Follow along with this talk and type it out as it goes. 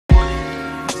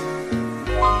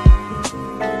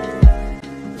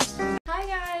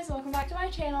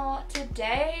channel.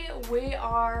 Today we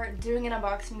are doing an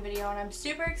unboxing video and I'm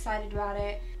super excited about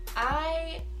it.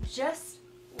 I just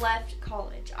left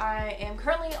college. I am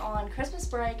currently on Christmas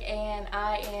break and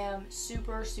I am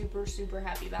super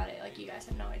happy about it. Like, you guys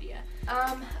have no idea.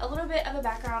 A little bit of a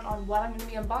background on what I'm going to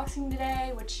be unboxing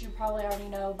today, which you probably already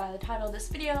know by the title of this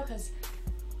video because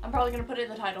I'm probably going to put it in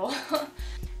the title.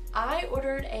 I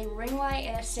ordered a ring light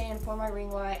and a stand for my ring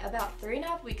light about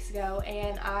 3.5 weeks ago,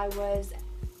 and I was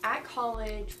at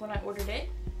college when I ordered it,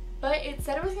 but it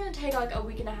said it was going to take like a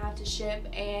week and a half to ship,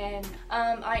 and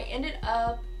I ended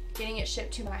up getting it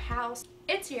shipped to my house.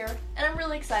 It's here and I'm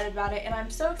really excited about it, and I'm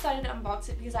so excited to unbox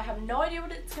it because I have no idea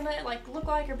what it's gonna like look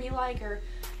like or be like or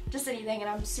just anything, and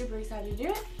I'm super excited to do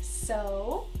it.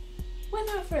 So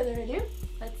without further ado,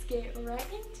 let's get right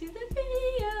into the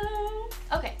video.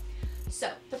 Okay, so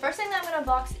the first thing that I'm going to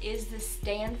unbox is the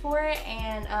stand for it,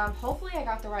 and hopefully I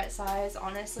got the right size,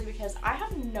 honestly, because I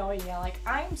have no idea. Like,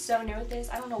 I'm so new at this.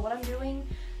 I don't know what I'm doing,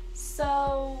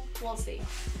 so we'll see.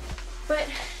 But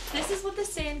this is what the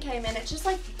stand came in. It's just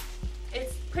like,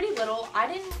 it's pretty little. I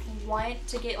didn't want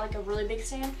to get like a really big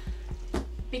stand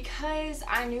because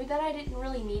I knew that I didn't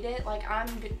really need it. Like, I'm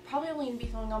probably only going to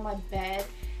be filming on my bed,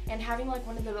 and having like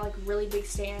one of the like really big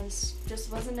stands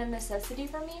just wasn't a necessity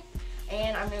for me.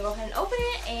 And I'm gonna go ahead and open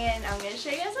it, and I'm gonna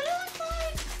show you guys what it looks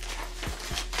like.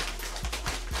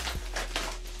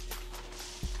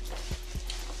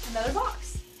 Another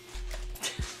box.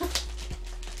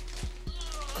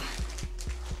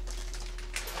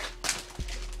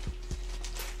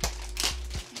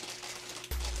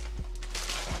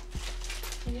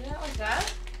 Can you do that like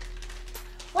that?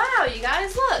 Wow, you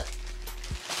guys, look!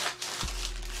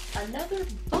 Another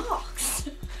box.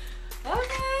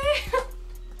 Okay.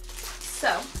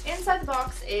 So, inside the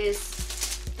box is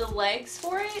the legs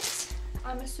for it.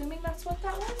 I'm assuming that's what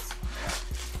that was.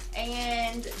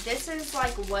 And this is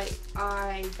like what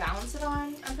I balance it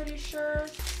on, I'm pretty sure.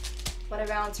 What I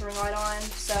balance a ring light on.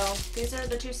 So, these are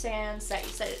the two stands that you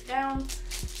set it down.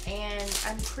 And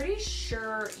I'm pretty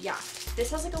sure, yeah,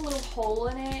 this has like a little hole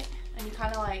in it. And you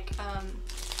kind of like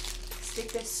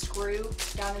stick this screw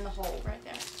down in the hole right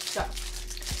there. So,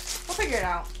 we'll figure it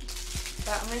out.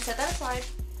 But I'm going to set that aside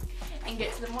and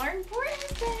get to the more important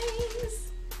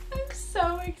things. I'm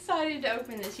so excited to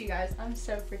open this, you guys. I'm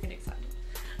so freaking excited.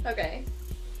 Okay.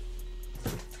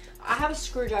 I have a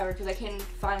screwdriver because I can't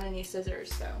find any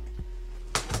scissors, so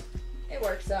it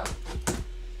works though.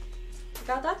 I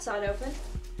got that side open.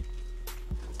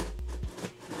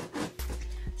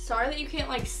 Sorry that you can't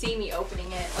like see me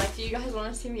opening it. Like, do you guys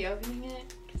want to see me opening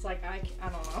it? Because like I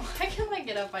don't know. I can like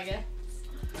get up, I guess.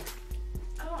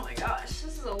 Oh my gosh,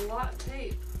 this is a lot of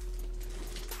tape.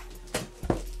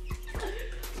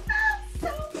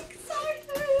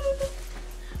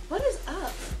 What is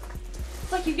up?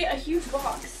 It's like you get a huge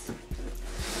box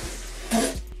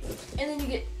and then you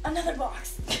get another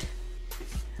box.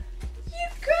 You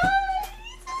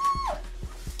guys!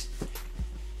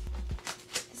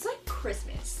 It's like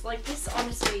Christmas. Like, this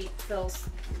honestly feels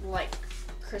like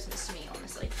Christmas to me,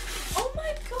 honestly. Oh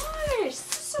my gosh! This is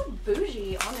so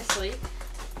bougie, honestly.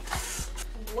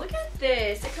 Look at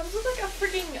this. It comes with like a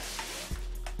freaking...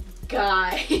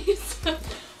 Guys. Oh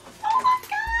my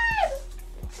god!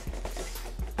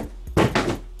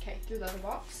 Okay, through the other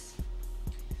box.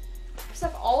 I have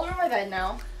stuff all over my bed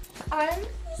now. I'm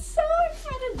so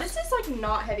excited. This is like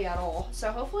not heavy at all.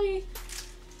 So hopefully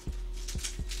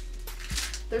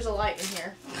there's a light in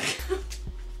here.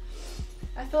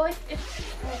 I feel like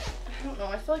I don't know,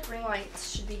 I feel like ring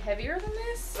lights should be heavier than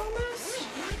this almost.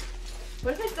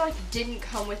 What if it like didn't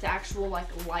come with actual like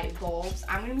light bulbs?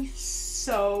 I'm gonna be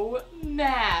so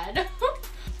mad. And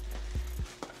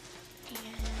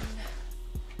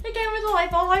it came with a light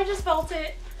bulb. I just felt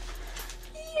it.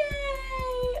 Yay!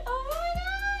 Oh my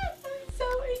god! I'm so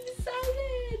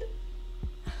excited.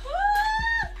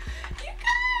 You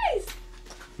guys!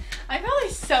 I'm probably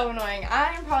so annoying.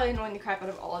 I'm probably annoying the crap out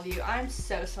of all of you. I'm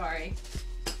so sorry.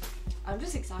 I'm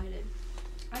just excited.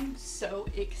 I'm so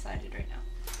excited right now.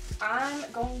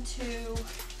 I'm going to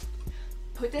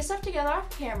put this stuff together off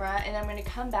camera, and I'm going to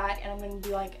come back and I'm going to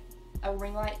do like a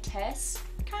ring light test,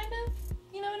 kind of,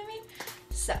 you know what I mean?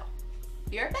 So,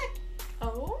 be right back.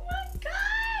 Oh my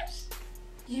gosh!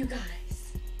 You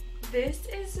guys, this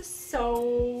is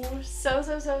so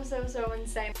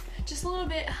insane. Just a little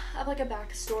bit of like a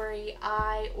backstory.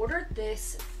 I ordered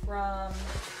this from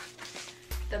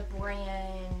the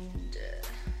brand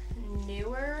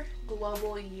Newer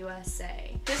Global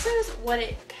USA. This is what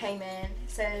it came in. It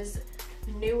says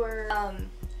Newer.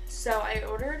 So I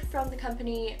ordered from the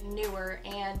company Newer,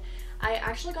 and I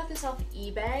actually got this off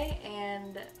eBay,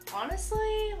 and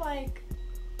honestly, like,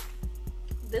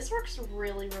 this works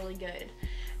really, really good.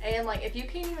 And like, if you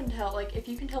can't even tell, like if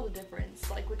you can tell the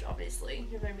difference, like, which obviously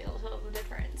you're gonna be able to tell the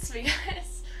difference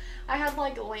because I had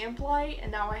like lamplight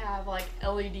and now I have like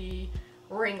LED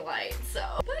ring light. So,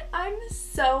 but I'm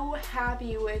so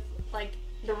happy with like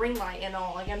the ring light and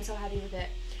all. Like, I'm so happy with it.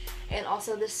 And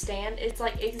also the stand, it's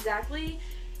like exactly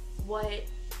what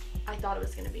I thought it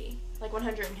was gonna be, like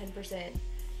 110%.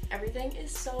 Everything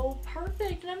is so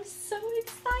perfect and I'm so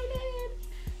excited.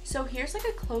 So here's like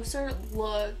a closer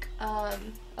look of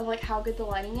like how good the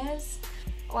lighting is.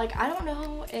 Like, I don't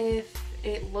know if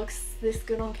it looks this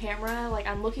good on camera. Like,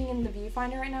 I'm looking in the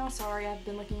viewfinder right now. Sorry, I've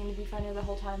been looking in the viewfinder the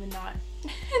whole time and not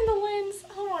in the lens.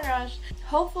 Oh my gosh.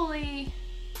 Hopefully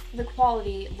the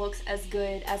quality looks as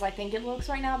good as I think it looks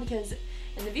right now, because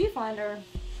in the viewfinder,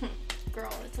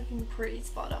 girl, it's looking pretty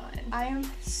spot on. I am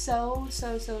so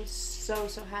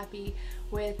happy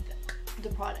with the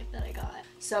product that I got.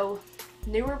 So,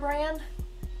 newer brand,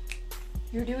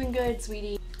 you're doing good,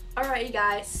 sweetie. Alright, you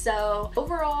guys, so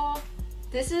overall,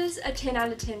 this is a 10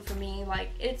 out of 10 for me.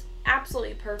 Like, it's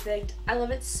absolutely perfect. I love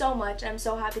it so much. I'm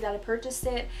so happy that I purchased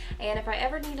it, and if I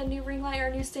ever need a new ring light or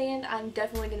a new stand, I'm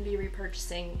definitely going to be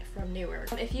repurchasing from Newer.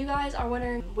 If you guys are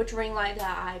wondering which ring light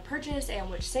that I purchased and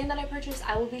which stand that I purchased,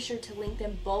 I will be sure to link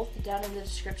them both down in the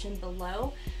description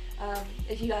below.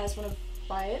 If you guys want to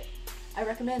buy it, I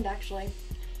recommend, actually.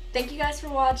 Thank you guys for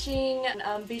watching.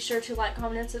 Be sure to like,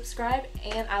 comment, and subscribe,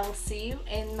 and I will see you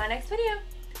in my next video.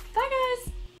 Bye,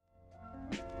 guys!